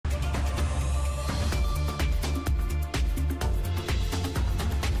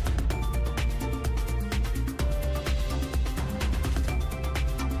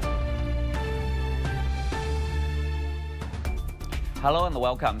Hello and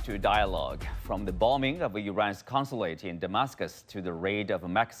welcome to Dialogue. From the bombing of Iran's consulate in Damascus to the raid of a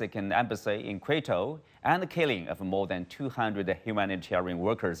Mexican embassy in Quito and the killing of more than 200 humanitarian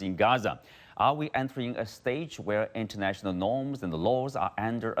workers in Gaza, are we entering a stage where international norms and the laws are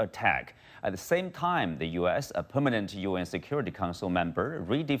under attack? At the same time, the U.S., a permanent UN Security Council member,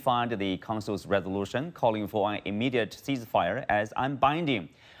 redefined the Council's resolution calling for an immediate ceasefire as unbinding.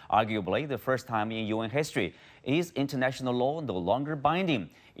 Arguably, the first time in UN history, is international law no longer binding?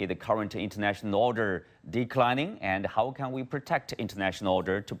 Is the current international order declining? And how can we protect international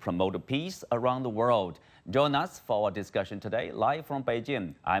order to promote peace around the world? Join us for our discussion today, live from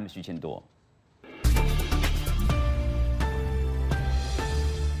Beijing. I'm Xu Qinduo.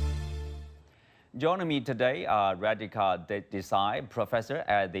 Joining me today are Radhika Desai, professor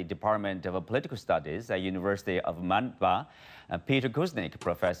at the Department of Political Studies at University of Manitoba, Peter Kuznick,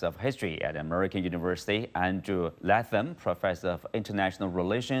 professor of history at American University, Andrew Latham, professor of international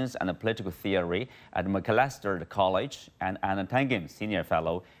relations and political theory at Macalester College, and Einar Tangen, senior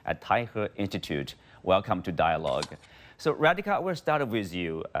fellow at Taihe Institute. Welcome to Dialogue. So, Radhika, we'll start with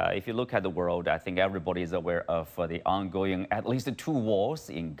you. If you look at the world, I think everybody is aware of the ongoing, at least 2 wars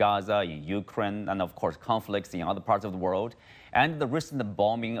in Gaza, in Ukraine, and of course conflicts in other parts of the world, and the recent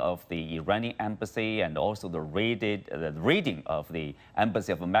bombing of the Iranian embassy, and also the raiding of the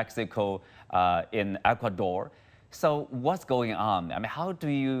embassy of Mexico in Ecuador. So, what's going on? I mean, how do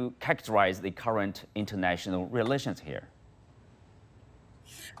you characterize the current international relations here?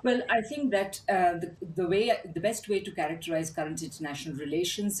 Well, I think that the best way to characterize current international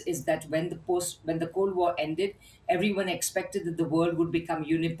relations is that when the Cold War ended, everyone expected that the world would become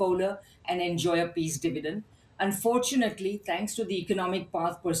unipolar and enjoy a peace dividend. Unfortunately, thanks to the economic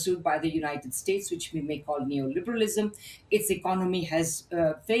path pursued by the United States, which we may call neoliberalism, its economy has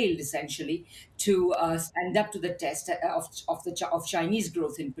failed essentially to stand up to the test of Chinese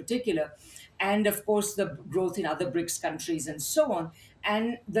growth in particular, and of course the growth in other BRICS countries and so on.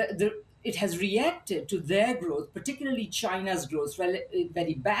 And it has reacted to their growth, particularly China's growth,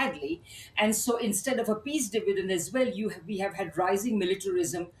 very badly. And so instead of a peace dividend as well, we have had rising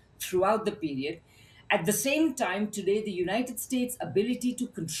militarism throughout the period. At the same time, today, the United States' ability to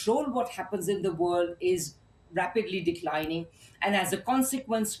control what happens in the world is rapidly declining. And as a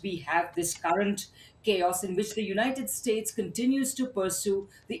consequence, we have this current chaos in which the United States continues to pursue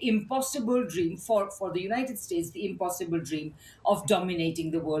the impossible dream, for the United States, the impossible dream of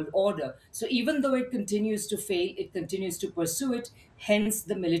dominating the world order. So even though it continues to fail, it continues to pursue it, hence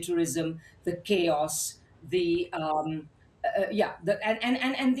the militarism, the chaos, the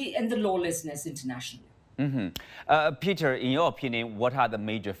the lawlessness internationally. Peter, in your opinion, what are the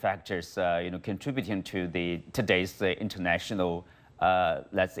major factors, contributing to today's international,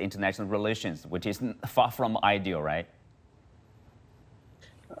 international relations, which is far from ideal, right?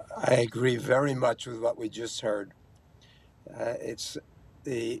 I agree very much with what we just heard. It's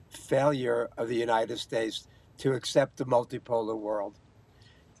the failure of the United States to accept the multipolar world.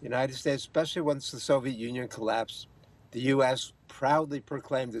 The United States, especially once the Soviet Union collapsed, the U.S. proudly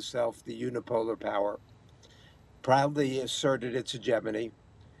proclaimed itself the unipolar power, proudly asserted its hegemony,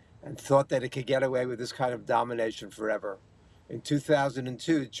 and thought that it could get away with this kind of domination forever. In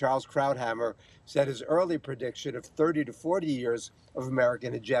 2002, Charles Krauthammer said his early prediction of 30 to 40 years of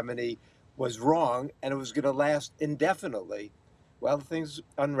American hegemony was wrong, and it was going to last indefinitely. Well, things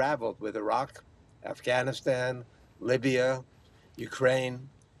unraveled with Iraq, Afghanistan, Libya, Ukraine.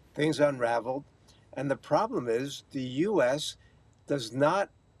 Things unraveled. And the problem is the U.S. does not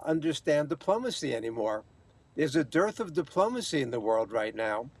understand diplomacy anymore. There's a dearth of diplomacy in the world right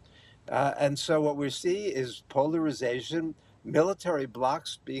now. And so what we see is polarization, military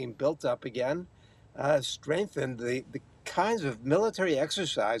blocs being built up again, strengthened. The kinds of military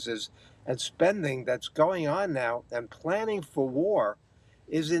exercises and spending that's going on now and planning for war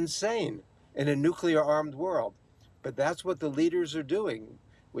is insane in a nuclear-armed world. But that's what the leaders are doing.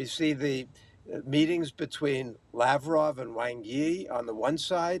 We see the meetings between Lavrov and Wang Yi on the one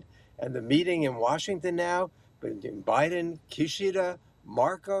side, and the meeting in Washington now between Biden, Kishida,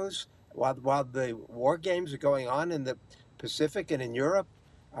 Marcos, while the war games are going on in the Pacific and in Europe.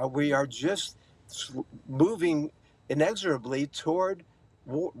 We are just moving inexorably toward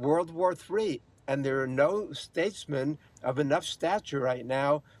World War III, and there are no statesmen of enough stature right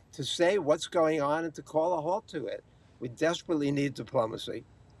now to say what's going on and to call a halt to it. We desperately need diplomacy.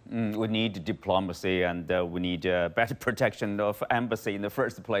 We need diplomacy, and we need better protection of embassy in the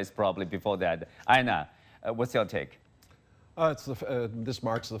first place, probably before that. Einar, what's your take? This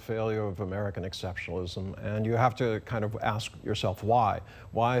marks the failure of American exceptionalism, and you have to kind of ask yourself why.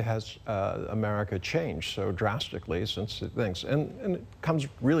 Why has America changed so drastically since things? And it comes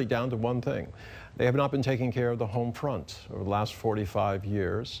really down to one thing. They have not been taking care of the home front. Over the last 45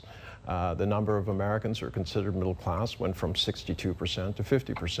 years, the number of Americans who are considered middle class went from 62% to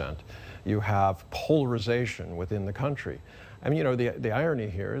 50%. You have polarization within the country. I mean, you know, the irony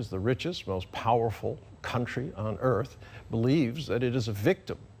here is the richest, most powerful country on earth believes that it is a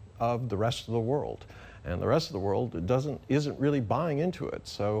victim of the rest of the world. And the rest of the world isn't really buying into it.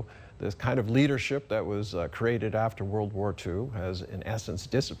 So this kind of leadership that was created after World War II has in essence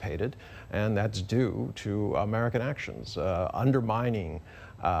dissipated, and that's due to American actions, undermining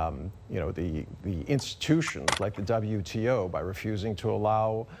you know, the institutions like the WTO by refusing to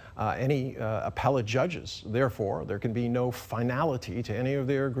allow any appellate judges. Therefore, there can be no finality to any of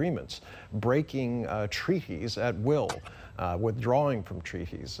their agreements, breaking treaties at will, withdrawing from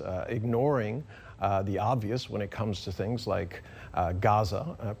treaties, ignoring the obvious when it comes to things like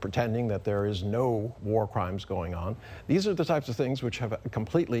Gaza, pretending that there is no war crimes going on. These are the types of things which have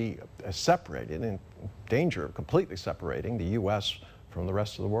completely separated, in danger of completely separating the U.S. from the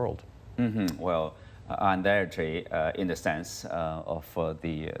rest of the world. Well, undoubtedly, in the sense of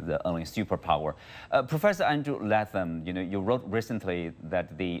the only superpower. Professor Andrew Latham, you know, you wrote recently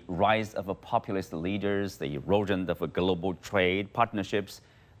that the rise of populist leaders, the erosion of global trade partnerships,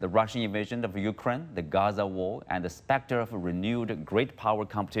 the Russian invasion of Ukraine, the Gaza war, and the specter of renewed great power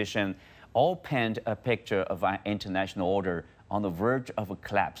competition all paint a picture of an international order on the verge of a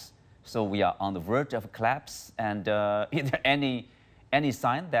collapse. So we are on the verge of a collapse, and is there any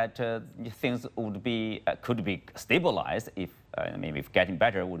sign that things would be could be stabilized if maybe if getting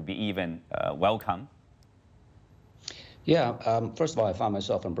better would be even welcome? Yeah, first of all, I found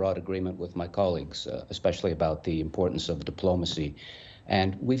myself in broad agreement with my colleagues, especially about the importance of diplomacy.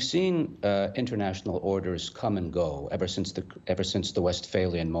 And we've seen international orders come and go ever since the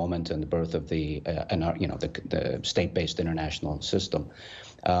Westphalian moment and the birth of the state-based international system.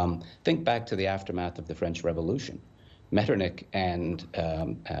 Think back to the aftermath of the French Revolution. Metternich and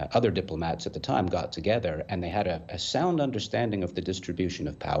other diplomats at the time got together, and they had a sound understanding of the distribution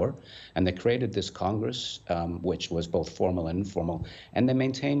of power, and they created this Congress, which was both formal and informal, and they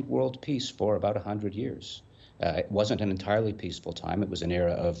maintained world peace for about 100 years. It wasn't an entirely peaceful time. It was an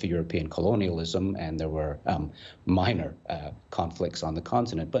era of European colonialism, and there were minor conflicts on the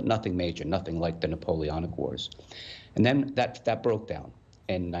continent, but nothing major, nothing like the Napoleonic Wars. And then that broke down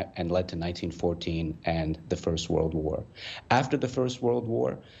and led to 1914 and the First World War. After the First World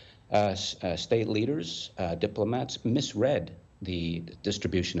War, state leaders, diplomats misread the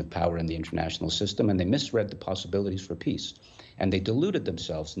distribution of power in the international system, and they misread the possibilities for peace. And they deluded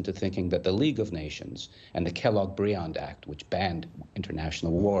themselves into thinking that the League of Nations and the Kellogg-Briand Act, which banned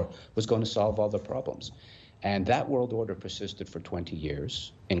international war, was going to solve all the problems. And that world order persisted for 20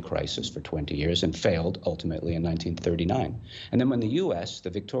 years, in crisis for 20 years, and failed ultimately in 1939. And then when the U.S.,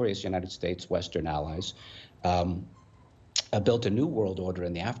 the victorious United States, Western allies, built a new world order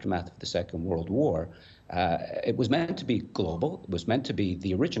in the aftermath of the Second World War, it was meant to be global. It was meant to be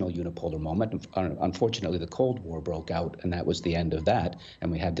the original unipolar moment. Unfortunately, the Cold War broke out, and that was the end of that. And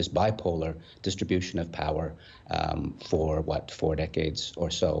we had this bipolar distribution of power for, 4 decades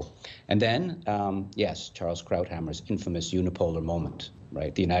or so. And then, yes, Charles Krauthammer's infamous unipolar moment,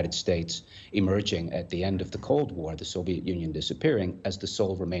 right? The United States emerging at the end of the Cold War, the Soviet Union disappearing as the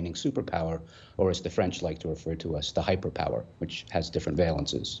sole remaining superpower, or as the French like to refer to us, the hyperpower, which has different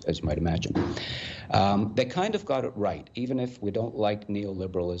valences, as you might imagine. They kind of got it right, even if we don't like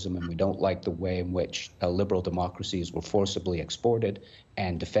neoliberalism and we don't like the way in which liberal democracies were forcibly exported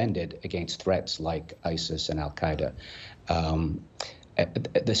and defended against threats like ISIS and Al-Qaeda.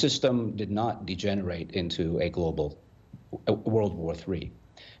 The system did not degenerate into a global World War III.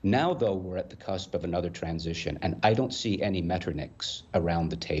 Now, though, we're at the cusp of another transition, and I don't see any Metternichs around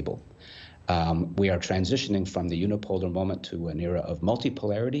the table. We are transitioning from the unipolar moment to an era of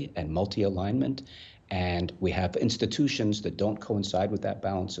multipolarity and multi-alignment, and we have institutions that don't coincide with that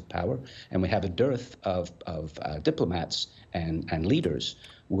balance of power, and we have a dearth of diplomats and leaders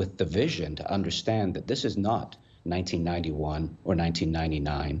with the vision to understand that this is not 1991 or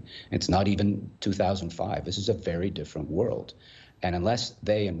 1999. It's not even 2005. This is a very different world. And unless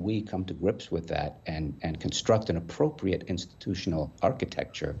they and we come to grips with that and construct an appropriate institutional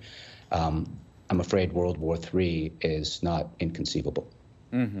architecture, I'm afraid World War III is not inconceivable.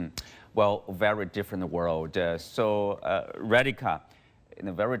 Well, very different world. So, Radhika, in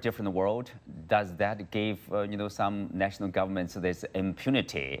a very different world, does that give some national governments this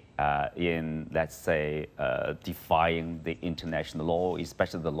impunity in, let's say, defying the international law,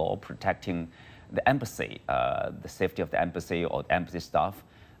 especially the law protecting the embassy, the safety of the embassy or the embassy staff?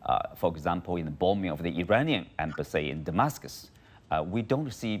 For example, in the bombing of the Iranian embassy in Damascus, we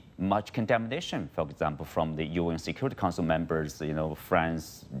don't see much condemnation, for example, from the UN Security Council members,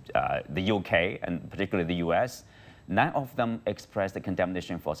 France, the UK, and particularly the US. None of them expressed the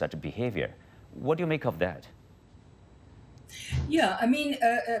condemnation for such behavior. What do you make of that? Yeah, I mean,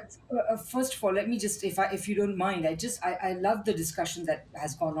 first of all, let me just, if you don't mind, I love the discussion that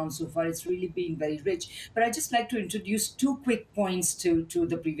has gone on so far. It's really been very rich. But I just like to introduce two quick points to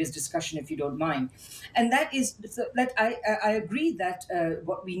the previous discussion, if you don't mind, and that is that I agree that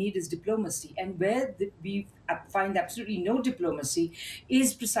what we need is diplomacy, and where we find absolutely no diplomacy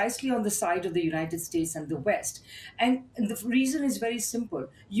is precisely on the side of the United States and the West. And the reason is very simple.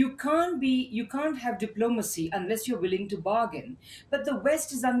 You can't have diplomacy unless you're willing to bargain. But the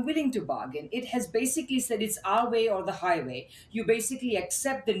West is unwilling to bargain. It has basically said it's our way or the highway. You basically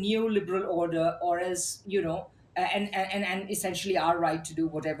accept the neoliberal order, or as and essentially our right to do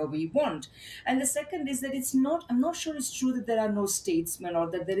whatever we want. And the second is that I'm not sure it's true that there are no statesmen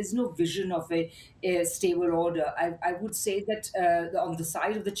or that there is no vision of a stable order. I would say that on the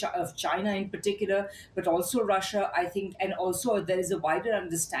side of China in particular, but also Russia, I think, and also there is a wider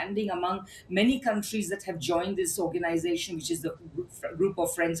understanding among many countries that have joined this organization, which is the group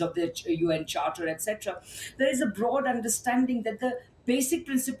of friends of the UN Charter, etc. There is a broad understanding that the basic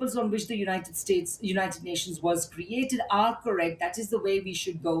principles on which the United Nations was created are correct. That is the way we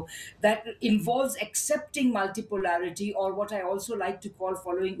should go. That involves accepting multipolarity, or what I also like to call,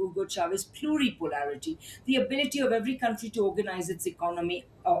 following Hugo Chavez, pluripolarity, the ability of every country to organize its economy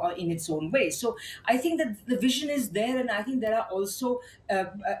in its own way. So I think that the vision is there, and I think there are also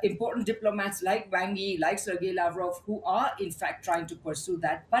important diplomats like Wang Yi, like Sergei Lavrov, who are in fact trying to pursue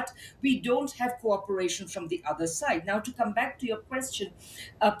that. But we don't have cooperation from the other side. Now, to come back to your question,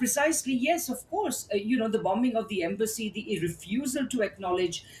 precisely, yes, of course, the bombing of the embassy, the refusal to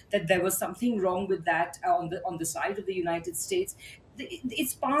acknowledge that there was something wrong with that on the side of the United States.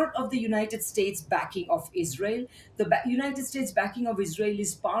 It's part of the United States backing of Israel. The United States backing of Israel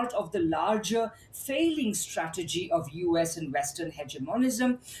is part of the larger failing strategy of US and Western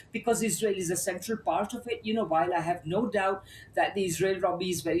hegemonism, because Israel is a central part of it. While I have no doubt that the Israel lobby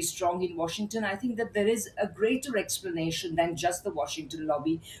is very strong in Washington, I think that there is a greater explanation than just the Washington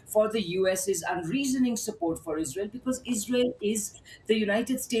lobby for the US's unreasoning support for Israel, because Israel is the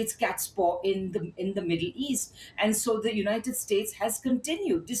United States cat's paw in the Middle East. And so the United States has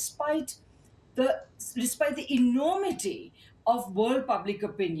continued, despite the enormity of world public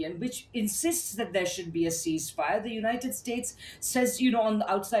opinion, which insists that there should be a ceasefire. The United States says, on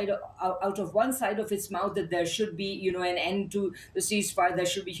the out of one side of its mouth, that there should be, an end to the ceasefire, there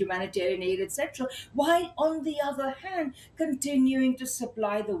should be humanitarian aid, etc., while on the other hand, continuing to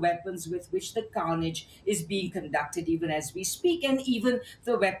supply the weapons with which the carnage is being conducted even as we speak, and even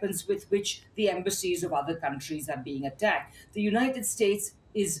the weapons with which the embassies of other countries are being attacked. The United States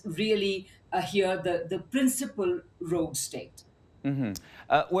is really here the principal rogue state. Mm-hmm.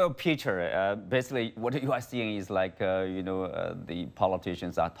 Well, Peter, basically what you are seeing is like, the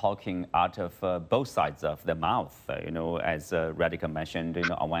politicians are talking out of both sides of the mouth. As Radhika mentioned,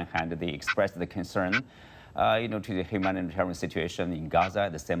 on one hand, they express the concern, to the humanitarian situation in Gaza.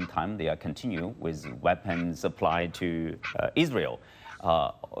 At the same time, they are continuing with weapons supplied to Israel.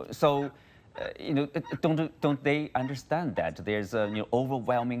 Don't they understand that there's an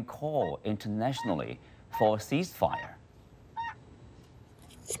overwhelming call internationally for a ceasefire?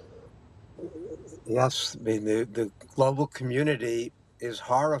 Yes, I mean, the global community is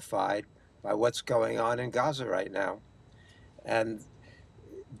horrified by what's going on in Gaza right now. And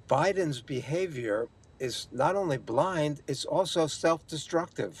Biden's behavior is not only blind, it's also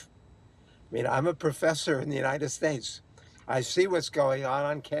self-destructive. I mean, I'm a professor in the United States. I see what's going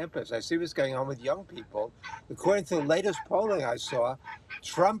on campus. I see what's going on with young people. According to the latest polling I saw,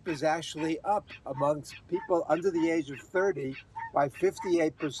 Trump is actually up amongst people under the age of 30 by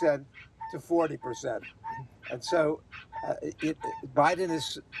 58% to 40%. And so Biden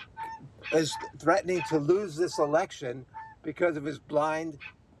is threatening to lose this election because of his blind,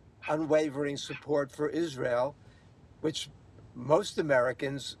 unwavering support for Israel, which most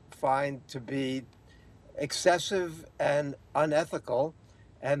Americans find to be excessive and unethical,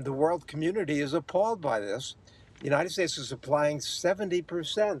 and the world community is appalled by this. The United States is supplying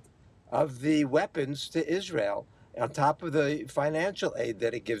 70% of the weapons to Israel, on top of the financial aid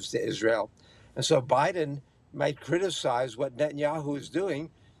that it gives to Israel. And so Biden might criticize what Netanyahu is doing,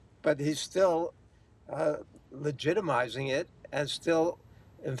 but he's still legitimizing it and still,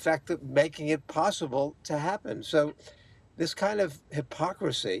 in fact, making it possible to happen. So this kind of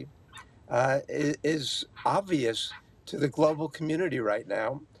hypocrisy is obvious to the global community right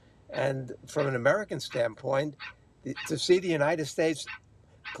now. And from an American standpoint, to see the United States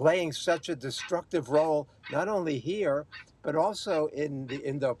playing such a destructive role, not only here, but also in the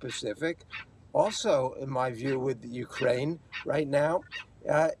Indo-Pacific, also, in my view, with Ukraine right now,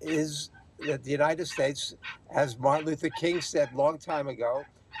 is that the United States, as Martin Luther King said a long time ago,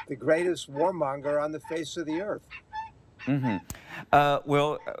 the greatest warmonger on the face of the earth.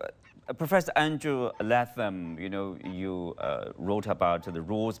 Professor Andrew Latham, you wrote about the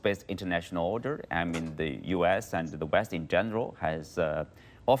rules-based international order. I mean, the U.S. and the West in general has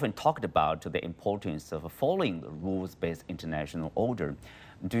often talked about the importance of following the rules-based international order.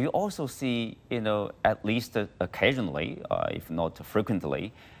 Do you also see, at least occasionally, if not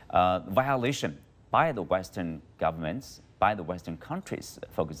frequently, violation by the Western governments, by the Western countries,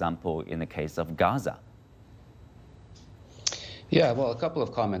 for example, in the case of Gaza? Yeah, well, a couple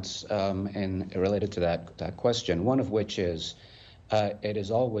of comments related to that question, one of which is it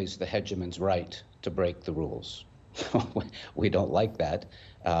is always the hegemon's right to break the rules. We don't like that,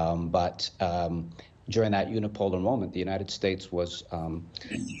 but during that unipolar moment, the United States was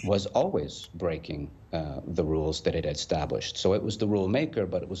always breaking the rules that it had established. So it was the rule maker,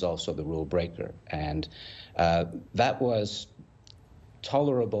 but it was also the rule breaker, and that was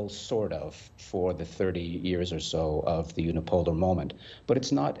tolerable, sort of, for the 30 years or so of the unipolar moment, but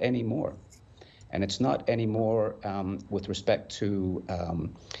it's not anymore. And it's not anymore with respect to,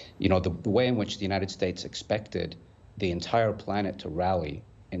 the way in which the United States expected the entire planet to rally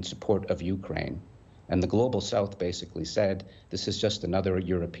in support of Ukraine. And the global South basically said, this is just another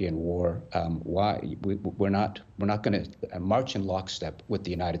European war. Why? We're not going to march in lockstep with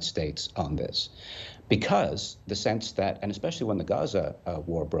the United States on this. Because the sense that, and especially when the Gaza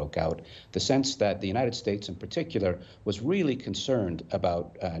war broke out, the sense that the United States in particular was really concerned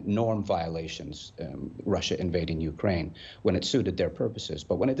about norm violations, Russia invading Ukraine, when it suited their purposes.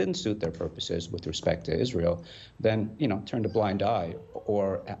 But when it didn't suit their purposes with respect to Israel, then, turned a blind eye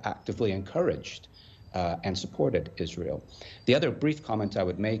or actively encouraged and supported Israel. The other brief comment I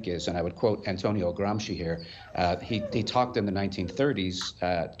would make is, and I would quote Antonio Gramsci here, he talked in the 1930s,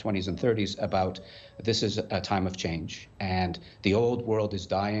 20s and 30s about this is a time of change, and the old world is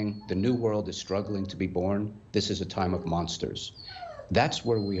dying, the new world is struggling to be born, this is a time of monsters. That's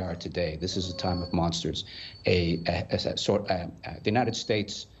where we are today. This is a time of monsters. The United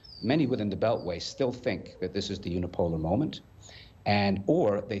States, many within the Beltway still think that this is the unipolar moment,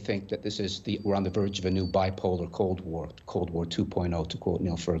 or they think that we're on the verge of a new bipolar Cold War 2.0, to quote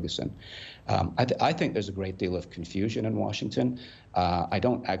Neil Ferguson. I think there's a great deal of confusion in Washington. I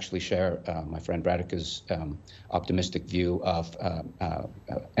don't actually share my friend Radhika's optimistic view of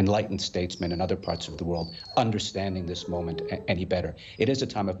enlightened statesmen in other parts of the world understanding this moment any better. It is a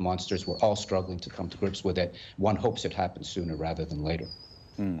time of monsters. We're all struggling to come to grips with it. One hopes it happens sooner rather than later.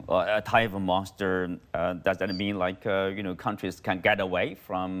 A type of monster, does that mean like, countries can get away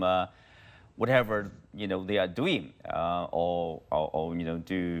from whatever, they are doing? Or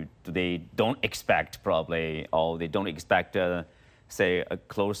do they don't expect probably, or they don't expect, say, a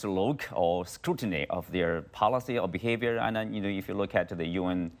closer look or scrutiny of their policy or behavior? And then, if you look at the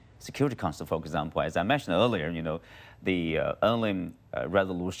UN Security Council, for example, as I mentioned earlier, the only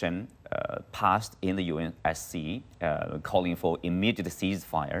resolution passed in the UNSC calling for immediate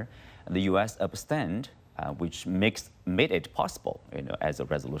ceasefire, the U.S. abstained, which made it possible, as a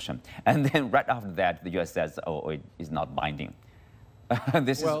resolution. And then right after that, the U.S. says, "Oh, it is not binding."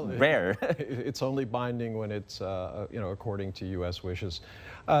 This is rare. It's only binding when it's, according to U.S. wishes.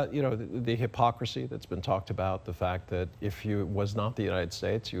 The hypocrisy that's been talked about, the fact that if it was not the United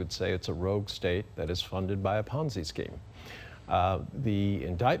States, you would say it's a rogue state that is funded by a Ponzi scheme. The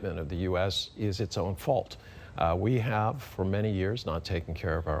indictment of the U.S. is its own fault. We have, for many years, not taken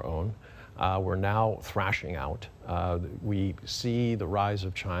care of our own. We're now thrashing out. We see the rise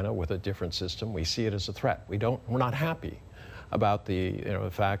of China with a different system. We see it as a threat. We're not happy about the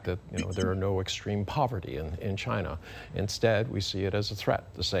fact that there are no extreme poverty in China. Instead, we see it as a threat,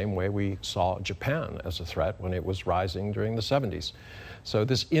 the same way we saw Japan as a threat when it was rising during the 70s. So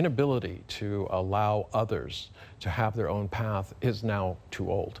this inability to allow others to have their own path is now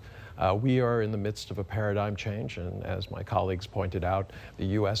too old. We are in the midst of a paradigm change, and as my colleagues pointed out, the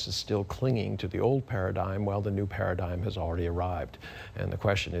U.S. is still clinging to the old paradigm while the new paradigm has already arrived. And the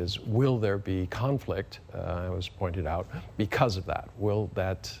question is, will there be conflict, as was pointed out, because of that? Will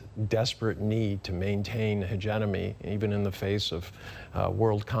that desperate need to maintain hegemony, even in the face of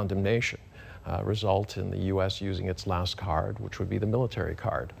world condemnation, result in the U.S. using its last card, which would be the military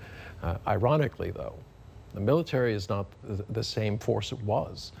card? Ironically, though, the military is not the same force it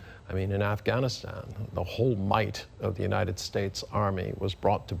was. I mean, in Afghanistan, the whole might of the United States Army was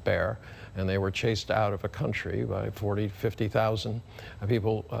brought to bear, and they were chased out of a country by 40, 50,000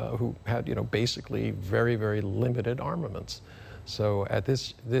 people who had, basically very, very limited armaments. So at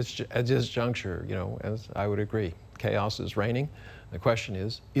this juncture, as I would agree, chaos is reigning. The question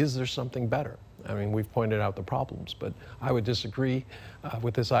is there something better? I mean, we've pointed out the problems, but I would disagree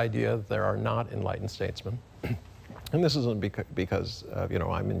with this idea that there are not enlightened statesmen. And this isn't because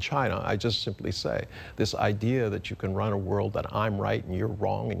I'm in China. I just simply say this idea that you can run a world that I'm right and you're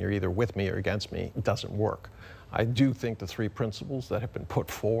wrong and you're either with me or against me doesn't work. I do think the three principles that have been put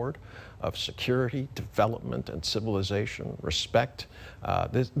forward of security, development, and civilization, respect,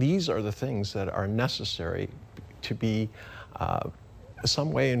 these are the things that are necessary to be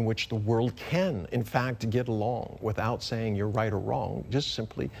some way in which the world can, in fact, get along without saying you're right or wrong. Just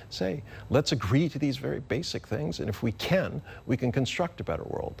simply say, let's agree to these very basic things, and if we can construct a better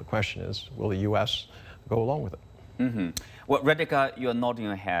world. The question is, will the U.S. go along with it? Mm-hmm. Well, Radhika, you're nodding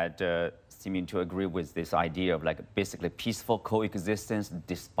your head, seeming to agree with this idea of basically peaceful coexistence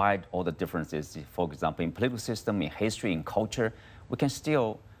despite all the differences. For example, in political system, in history, in culture, we can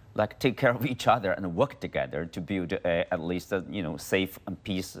still take care of each other and work together to build at least a safe and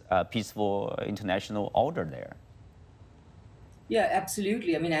peaceful international order there. Yeah,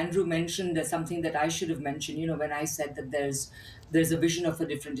 absolutely. I mean, Andrew mentioned something that I should have mentioned. When I said that there's a vision of a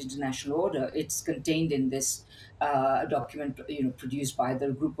different international order, it's contained in this document, produced by the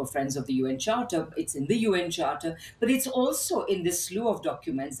group of friends of the UN Charter. It's in the UN Charter, but it's also in this slew of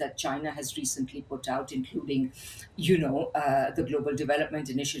documents that China has recently put out, including, the Global Development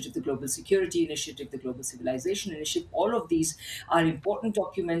Initiative, the Global Security Initiative, the Global Civilization Initiative. All of these are important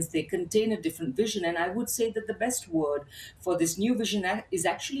documents. They contain a different vision, and I would say that the best word for this new vision is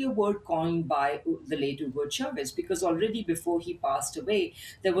actually a word coined by the late Hugo Chavez, because already before he passed away,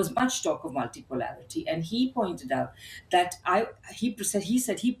 there was much talk of multipolarity, and he pointed out that he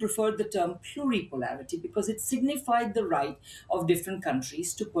said he preferred the term pluripolarity because it signified the right of different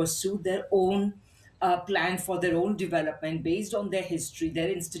countries to pursue their own plan for their own development based on their history, their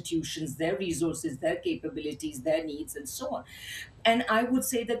institutions, their resources, their capabilities, their needs, and so on. And I would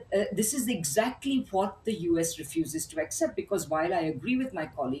say that this is exactly what the US refuses to accept, because while I agree with my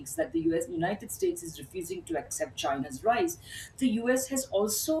colleagues that the United States is refusing to accept China's rise, the US has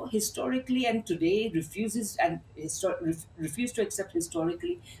also historically and today refused to accept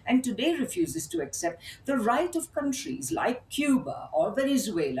historically and today refuses to accept the right of countries like Cuba or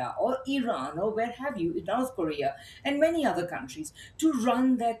Venezuela or Iran or where have you, North Korea and many other countries, to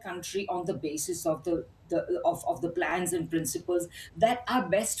run their country on the basis of the plans and principles that are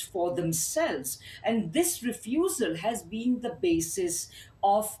best for themselves. And this refusal has been the basis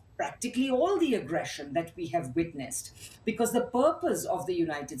of practically all the aggression that we have witnessed. Because the purpose of the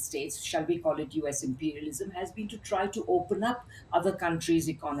United States, shall we call it US imperialism, has been to try to open up other countries'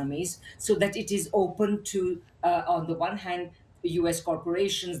 economies so that it is open to, on the one hand, US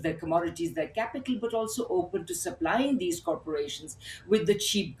corporations, their commodities, their capital, but also open to supplying these corporations with the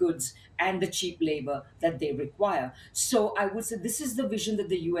cheap goods and the cheap labor that they require. So I would say this is the vision that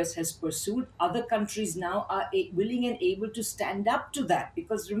the US has pursued. Other countries now are willing and able to stand up to that,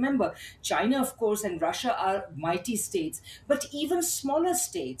 because remember, China, of course, and Russia are mighty states, but even smaller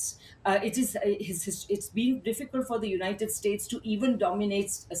states, it's been difficult for the United States to even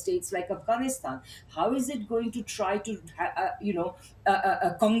dominate states like Afghanistan. How is it going to try to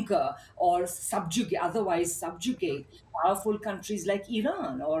conquer or otherwise subjugate powerful countries like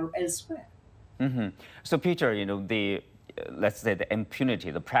Iran or elsewhere? Mm-hmm. So, Peter, let's say the impunity,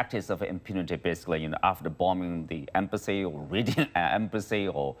 the practice of impunity, basically, after bombing the embassy or raiding an embassy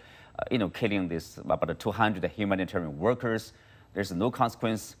or, killing about 200 humanitarian workers, there's no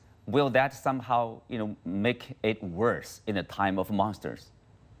consequence. Will that somehow, make it worse in a time of monsters?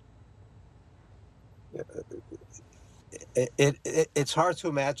 It's hard to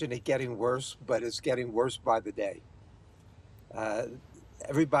imagine it getting worse, but it's getting worse by the day.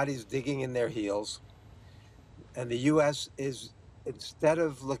 Everybody's digging in their heels. And the U.S. is, instead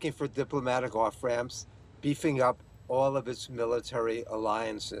of looking for diplomatic off-ramps, beefing up all of its military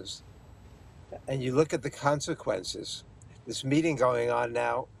alliances. And you look at the consequences. This meeting going on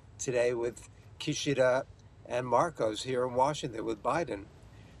now today with Kishida and Marcos here in Washington with Biden.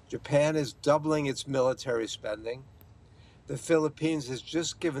 Japan is doubling its military spending. The Philippines has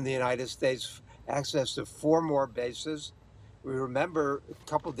just given the United States access to 4 more bases. We remember a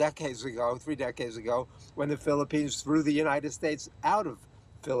couple decades ago, 3 decades ago, when the Philippines threw the United States out of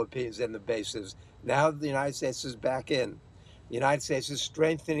Philippines and the bases. Now the United States is back in. The United States is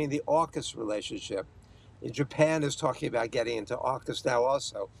strengthening the AUKUS relationship. And Japan is talking about getting into AUKUS now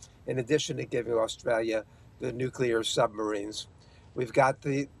also, in addition to giving Australia the nuclear submarines. We've got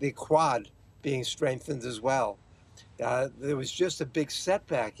the Quad being strengthened as well. There was just a big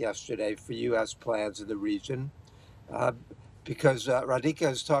setback yesterday for U.S. plans in the region because Radhika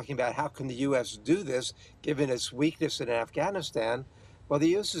is talking about how can the U.S. do this given its weakness in Afghanistan. Well, the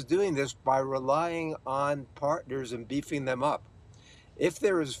U.S. is doing this by relying on partners and beefing them up. If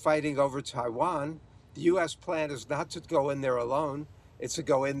there is fighting over Taiwan, the U.S. plan is not to go in there alone. It's to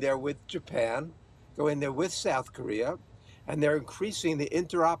go in there with Japan, go in there with South Korea, and they're increasing the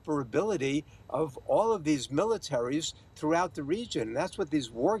interoperability of all of these militaries throughout the region. That's what these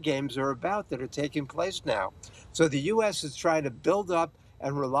war games are about that are taking place now. So the U.S. is trying to build up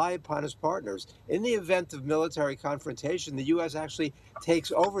and rely upon its partners. In the event of military confrontation, the U.S. actually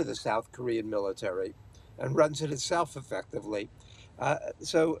takes over the South Korean military and runs it itself effectively.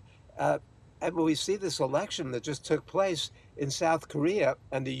 And when we see this election that just took place in South Korea,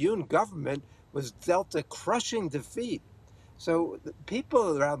 and the Yoon government was dealt a crushing defeat. So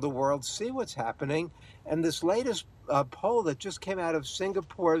people around the world see what's happening. And this latest poll that just came out of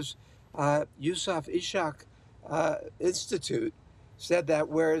Singapore's Yusof Ishak Institute said that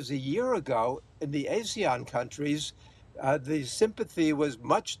whereas a year ago in the ASEAN countries, the sympathy was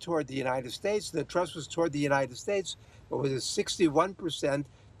much toward the United States, the trust was toward the United States, but was 61%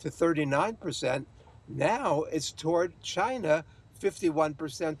 to 39%. Now it's toward China,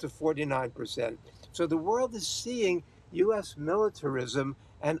 51% to 49%. So the world is seeing U.S. militarism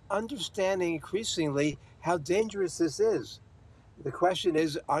and understanding increasingly how dangerous this is. The question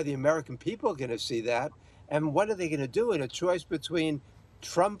is, are the American people going to see that? And what are they going to do in a choice between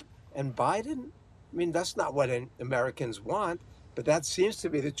Trump and Biden? I mean, that's not what Americans want, but that seems to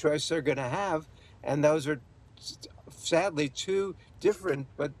be the choice they're going to have. And those are sadly 2 different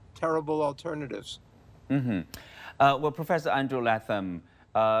but terrible alternatives. Well, Professor Andrew Latham,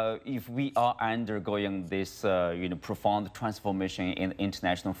 if we are undergoing this, profound transformation in the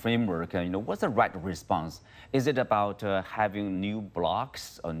international framework, what's the right response? Is it about having new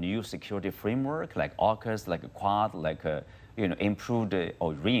blocks, a new security framework like AUKUS, like a Quad, like improved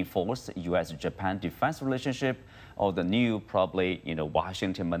or reinforced U.S.-Japan defense relationship, or the new probably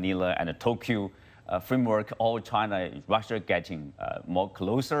Washington, Manila, and Tokyo framework, all China, Russia getting more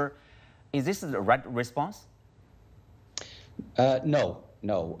closer? Is this the right response? No.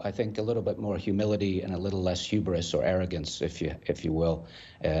 I think a little bit more humility and a little less hubris or arrogance, if you will,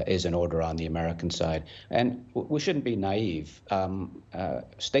 is in order on the American side. And we shouldn't be naive.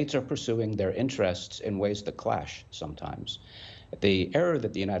 States are pursuing their interests in ways that clash sometimes. The error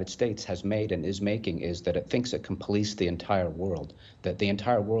that the United States has made and is making is that it thinks it can police the entire world, that the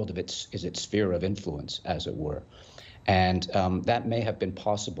entire world is its sphere of influence, as it were. And that may have been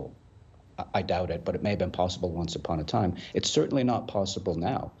possible. I doubt it, but it may have been possible once upon a time. It's certainly not possible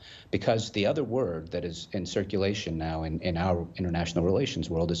now, because the other word that is in circulation now in our international relations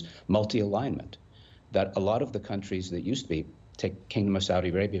world is multi-alignment. That a lot of the countries that used to be, take Kingdom of Saudi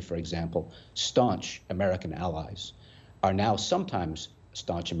Arabia, for example, staunch American allies, are now sometimes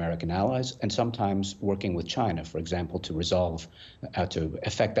staunch American allies and sometimes working with China, for example, to resolve, to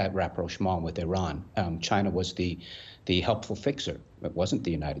effect that rapprochement with Iran. China was the helpful fixer. It wasn't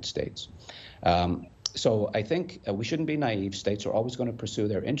the United States. So I think we shouldn't be naive. States are always going to pursue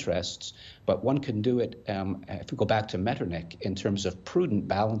their interests, but one can do it, if we go back to Metternich, in terms of prudent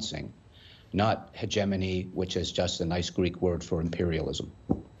balancing, not hegemony, which is just a nice Greek word for imperialism.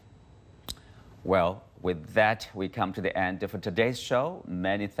 Well, with that, we come to the end of today's show.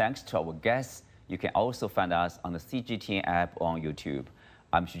 Many thanks to our guests. You can also find us on the CGTN app on YouTube.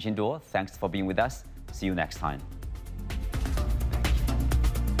 I'm Xu Qinduo. Thanks for being with us. See you next time.